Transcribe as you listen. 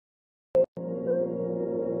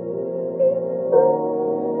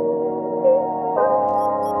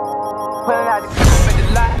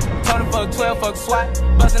fuck 12, fuck SWAT.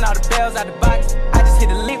 Busting all the bells out the box. I just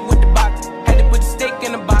hit a lick with the box. Had to put the stick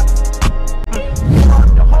in the box.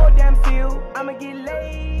 The whole damn field, I'ma get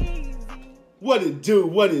lazy. What it do,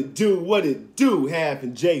 what it do, what it do, Half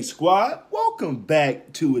and J Squad. Welcome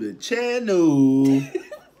back to the channel.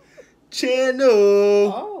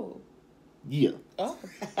 Oh. Yeah. Oh,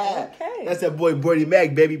 okay. That's that boy Brody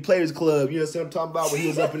Mac, baby. Players Club. You know what I'm talking about? When he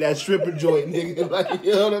was up in that stripper joint, nigga. Like,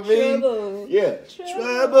 you know what I mean? Trouble. Yeah.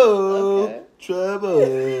 Trouble. Okay. Trouble.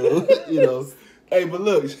 You know. Hey, but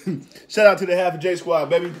look, shout out to the Half and J Squad,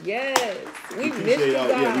 baby. Yes. We appreciate miss you all,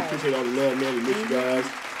 guys. Yeah, we appreciate all the love, man. We miss you guys.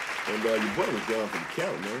 And your boy was down for the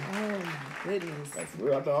count, man. Oh, my goodness. Like, for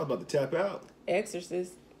real, I thought I was about to tap out.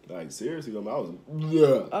 Exorcist. Like, seriously, I was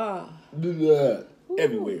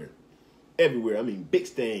everywhere. Everywhere. I mean, big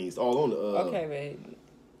stains all on the... Okay, man.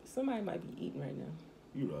 Somebody might be eating right now.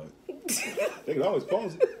 You right. They can always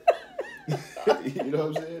pause it. You know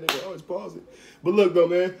what I'm saying? They can always pause it. But look, though,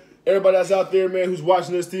 man. Everybody that's out there, man, who's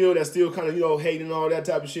watching us still, that's still kind of, you know, hating and all that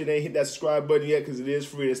type of shit, they ain't hit that subscribe button yet because it is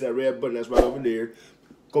free. It's that red button that's right over there.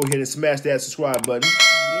 Go ahead and smash that subscribe button.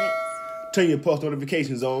 Yes. Turn your post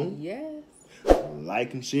notifications on. Yes.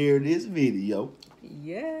 Like and share this video.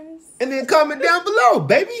 Yes. And then comment down below,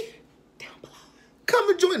 baby. Down below.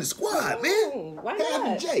 Come and join the squad, man. Why Half not?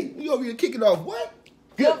 and J. We over here kicking off what?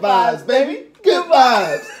 Good vibes, baby. Good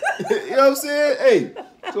vibes. You know what I'm saying? Hey,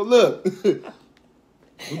 so look.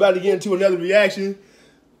 We're about to get into another reaction.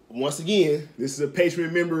 Once again, this is a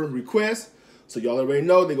Patreon member request. So y'all already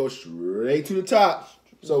know they go straight to the top.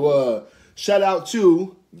 So shout out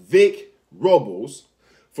to Vic Robles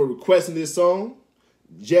for requesting this song.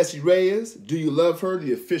 Jessie Reyez, Do You Love Her?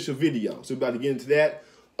 The official video. So we're about to get into that.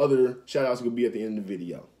 Other shout outs are going to be at the end of the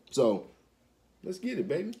video. So let's get it,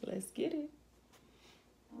 baby. Let's get it.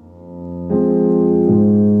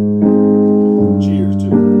 Cheers,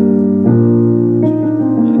 too.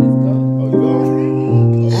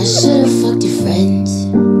 I should've fucked your friends.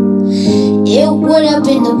 It would've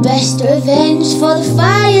been the best revenge for the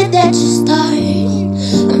fire that you started.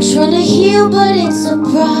 I'm trying to heal, but it's a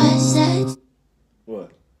process.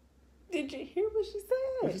 What? Did you hear what she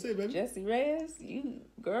said? What'd she say, baby? Jessie Reyez, you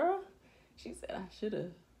girl. She said I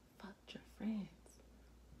should've fucked your friends.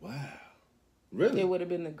 Wow. Really? It would have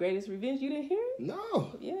been the greatest revenge. You didn't hear it?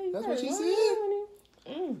 No. Yeah, you that's heard what she it.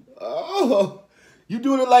 said? Oh, you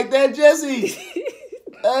doing it like that, Jessie?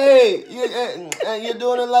 Hey, you're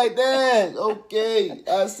doing it like that. Okay,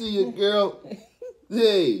 I see you, girl.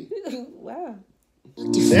 Hey. Wow.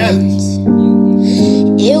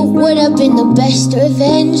 It would have been the best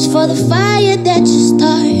revenge for the fire that you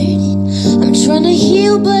started. I'm trying to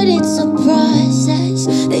heal, but it's a process.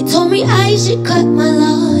 They told me I should cut my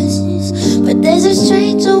losses, but there's a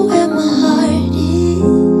stranger where my heart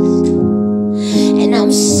is. And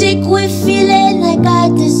I'm sick with feeling like I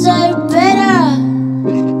deserve better.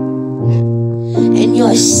 And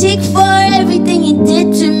you're sick for everything you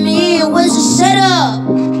did to me. It was a setup.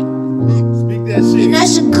 Speak that shit. And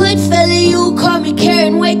that's a good fella, you call me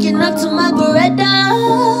Karen, waking up to my Beretta.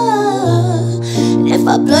 And if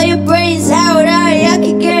I blow your brains out, I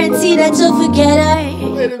can guarantee that you'll forget it.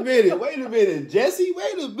 Wait a minute, Jessie.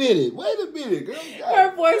 Wait a minute, girl.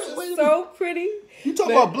 Her voice is so pretty. You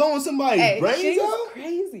talking about blowing somebody's brains she's out?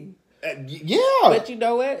 crazy. Yeah. But you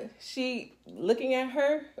know what? She, looking at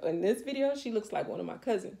her in this video, she looks like one of my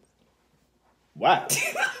cousins. Wow.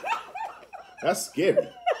 That's scary.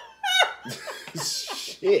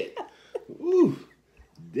 Shit. Ooh.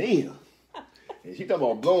 Damn. And she talking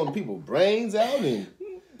about blowing people's brains out and...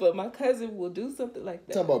 But my cousin will do something like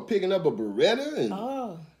that. Talking about picking up a Beretta and...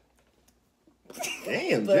 Oh.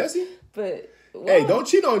 Damn, Jessie. But... Wow. Hey, don't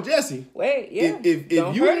cheat on Jessie. Wait, yeah. If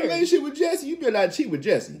you in a relationship with Jessie, you better not cheat with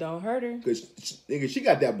Jessie. Don't hurt her. Because she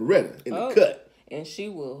got that Beretta in the cut. And she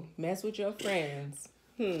will mess with your friends.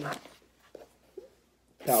 Pow,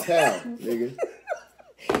 pow, nigga.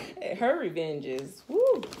 And her revenge is,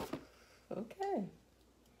 woo. Okay.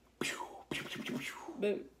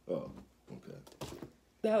 But oh, okay.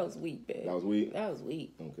 that was weak, babe. That was weak? That was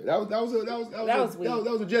weak. Okay. That was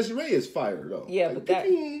a Jessie Reyez fire, though. Yeah, like, but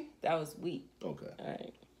that was weak. Okay. All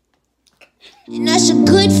right. And that's a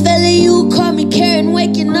good fella, you call me Karen,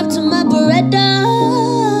 waking up to my Beretta.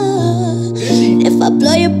 If I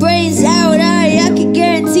blow your brains out, I can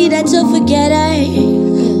guarantee that you'll forget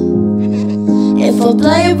it. If I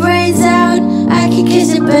blow your brains out, I can kiss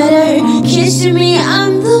it better. Kissing me,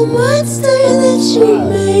 I'm the monster that you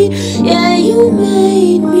made. Yeah, you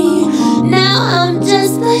made me. Now I'm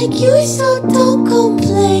just like you, so don't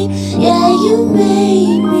complain. Yeah, you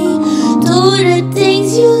made me do the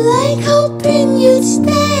things you like, hoping you'd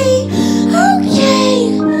stay.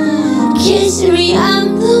 Okay,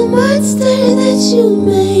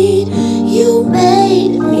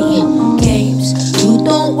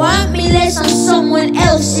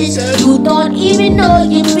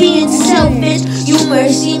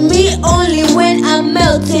 see me only when I'm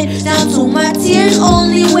melting down to my tears,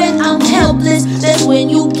 only when I'm helpless. That's when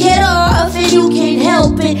you get off and you can't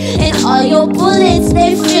help it. And all your bullets,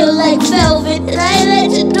 they feel like velvet. And I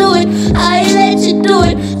let you do it, I let you do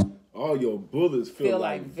it. All your bullets feel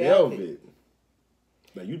like velvet.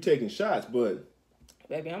 Now you taking shots, but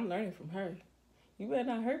Baby, I'm learning from her. You better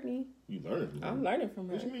not hurt me. you learning from her. I'm learning from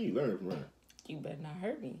her. What you mean you learning from her? You better not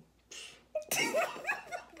hurt me.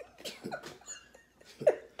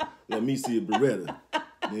 Let me see a Beretta,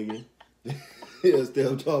 nigga. Yeah, that's what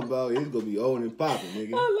I'm talking about. It's gonna be old and popping,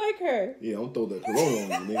 nigga. I like her. Yeah, I'm throw that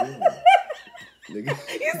Corona on you, nigga. Nigga.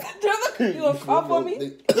 You gonna cough on me?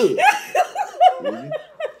 Nigga.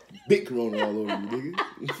 Big Corona all over you, nigga.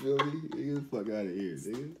 You feel me? Nigga, get the fuck out of here,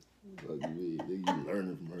 nigga. Fuck you, mean, nigga. You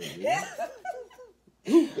learning from her, nigga.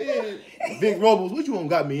 Man, Big Robles, what you want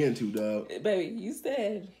got me into, dog? Baby, you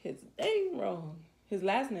said his name wrong. His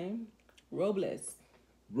last name, Robles.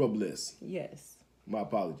 Robles. Yes. My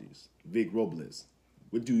apologies. Vic Robles.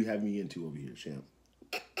 What do you have me into over here, champ?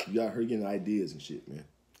 You got her getting ideas and shit, man.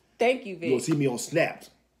 Thank you, Vic. You gonna see me on Snapped.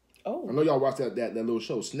 Oh. I know y'all watch that little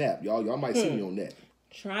show, Snap. Y'all might see me on that.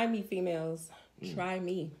 Try me, females. Try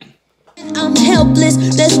me. I'm helpless,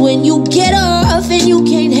 that's when you get off and you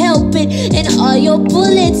can't help it. And all your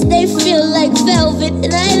bullets, they feel like velvet.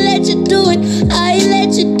 And I let you do it, I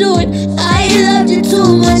let you do it. I loved you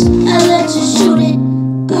too much, I let you shoot it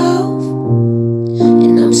off.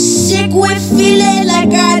 And I'm sick with feeling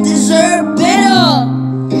like I deserve better.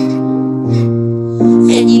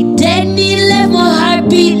 And you dead me left my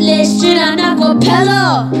heartbeat less straight on a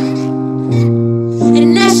propeller.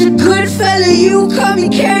 And that's a good fella, you call me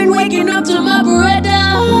Karen, waking up to my Beretta.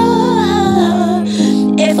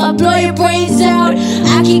 If I blow your brains out,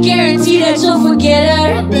 I can guarantee that you'll forget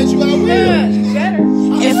her. I bet you I will. Better.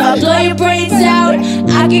 If I blow your brains out,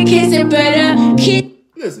 I can kiss it better.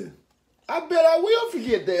 Listen, I bet I will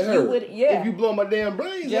forget that her. You would, yeah. If you blow my damn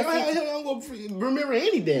brains, Jesse. I'm gonna remember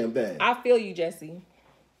any damn thing. I feel you, Jesse.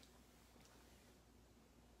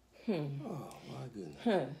 Oh my goodness.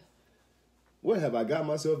 Huh. What have I got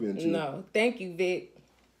myself into? No. Thank you, Vic.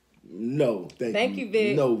 No, Thank you,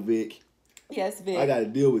 Vic. No, Vic. Yes, Vic. I gotta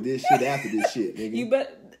deal with this shit after this shit, nigga. You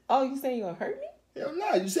bet. Oh, you saying you gonna hurt me? Hell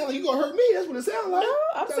no, you sound like you gonna hurt me. That's what it sounds like. No,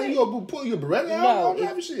 I'm Sound saying- like you gonna pull your Beretta out, No. all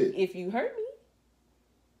type of shit. If you hurt me,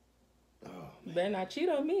 you better not cheat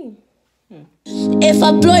on me. If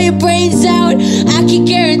I blow your brains out, I can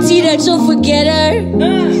guarantee that you'll forget her.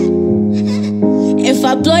 If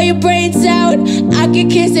I blow your brains out, I can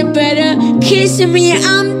kiss it better. Kissing me,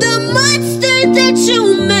 I'm the monster that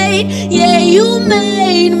you made. Yeah, you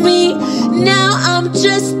made me. Now I'm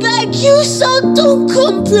just like you, so don't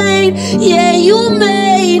complain. Yeah, you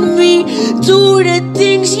made me do the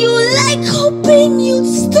things you like, hoping you'd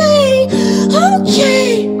stay.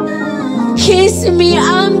 Okay. Kissing me,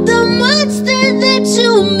 I'm the monster that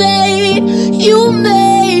you made. You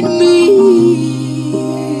made me.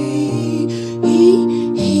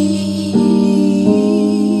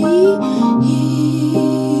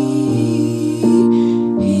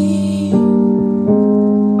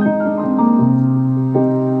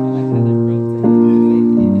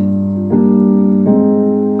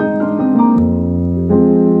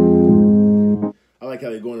 I like how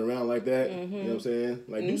they're going around like that. You know what I'm saying?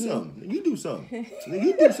 Like, do something. You do something. Nigga,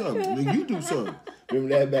 you do something. Nigga, you do something.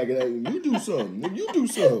 Remember that back in that? You do something. Nigga, you do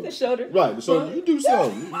something. The shoulder. Right, the shoulder. You do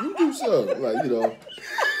something. You do something. Like, you know.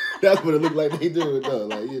 That's what it looked like they do it, though.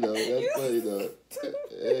 Like, you know, that's funny, though.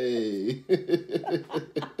 Hey.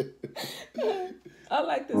 I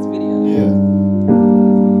like this video. Yeah.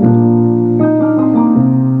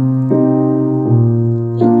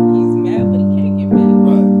 He's mad, but he can't get mad.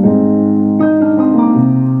 Right.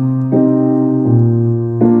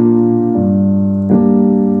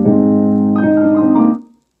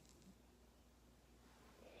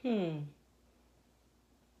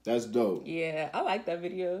 That's dope. Yeah, I like that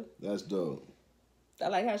video. That's dope. I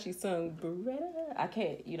like how she sung Beretta. I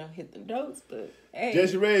can't, hit the notes, but hey.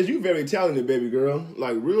 Jessie Reyez, you very talented, baby girl.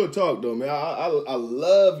 Like, real talk, though, man. I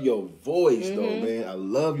love your voice, though, man. I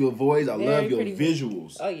love your voice. I love your pretty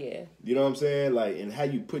visuals. Oh, yeah. You know what I'm saying? Like, and how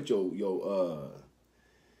you put your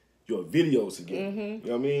videos together. You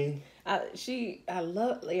know what I mean? I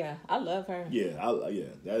love her. Yeah,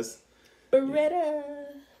 that's... Beretta.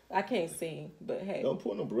 I can't sing, but hey. Don't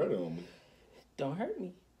put no Beretta on me. Don't hurt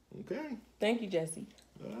me. Okay. Thank you, Jesse.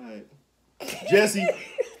 All right. Jessie,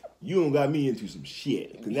 you done got me into some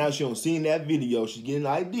shit. Because now she done seen that video. She's getting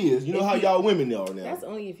ideas. You know how y'all women are now. That's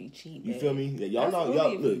only if you cheat, You babe. feel me? Yeah, y'all That's know,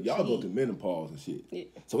 only if you y'all go cheat. through menopause and shit. Yeah.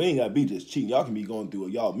 So it ain't gotta be just cheating. Y'all can be going through a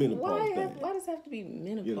y'all menopause thing. Why does it have to be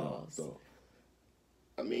menopause? So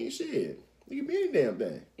I mean, shit. It can be any damn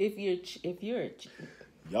thing. If you're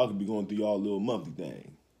Y'all could be going through y'all little monthly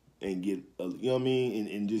thing and get, you know what I mean,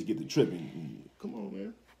 and just get the tripping. Come on,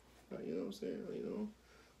 man. You know what I'm saying? You know,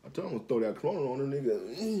 I told him to throw that corona on him, nigga.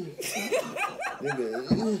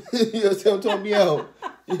 Nigga, you know what I'm talking me out?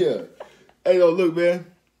 Yeah. Hey, yo, look, man.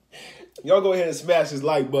 Y'all go ahead and smash this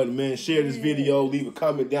like button, man. Share this video. Leave a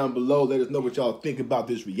comment down below. Let us know what y'all think about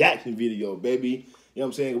this reaction video, baby. You know what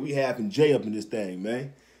I'm saying? We having Jay up in this thing,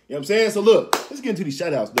 man. You know what I'm saying? So, look, let's get into these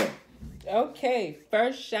shout-outs now. Okay,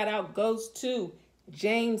 first shout-out goes to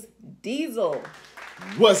James Diesel.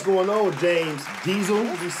 What's going on, James Diesel?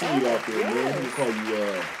 We see you out there, man. We call you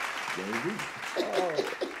James Diesel. Oh.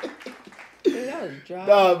 That was dry.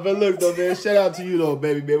 Nah, but look though, man. Shout out to you though,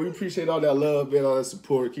 baby, man. We appreciate all that love, man, all that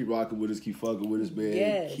support. Keep rocking with us, keep fucking with us, man.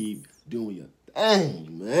 Yes. Keep doing your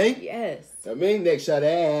thing, man. Yes. I mean, next shout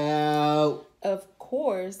out. Of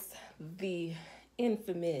course, the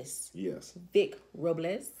infamous Vic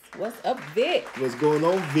Robles. What's up, Vic? What's going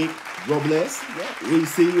on, Vic Robles? Yes. We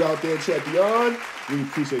see you out there checking on. We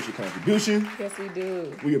appreciate your contribution. Yes, we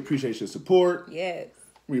do. We appreciate your support. Yes.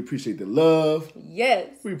 We appreciate the love. Yes.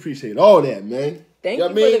 We appreciate all that, man. Thank you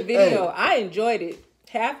you know for the video. Hey. I enjoyed it.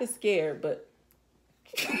 Half is scared, but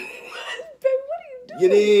babe, what are you doing? You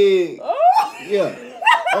dig? Oh. Yeah.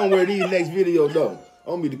 I'm gonna wear these next video though.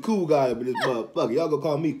 I'm gonna be the cool guy up in this motherfucker. Y'all gonna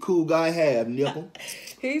call me cool guy half nipple.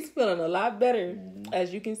 He's feeling a lot better,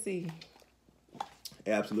 as you can see.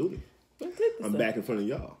 Absolutely. I'm back in front of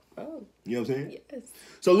y'all. Oh. You know what I'm saying? Yes.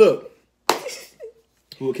 So look,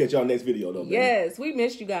 we'll catch y'all next video though, man. Yes, we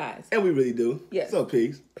missed you guys. And we really do. Yes. So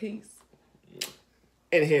peace. Peace.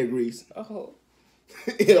 And hair grease. Oh.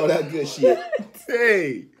 And all that good shit.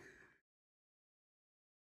 Hey.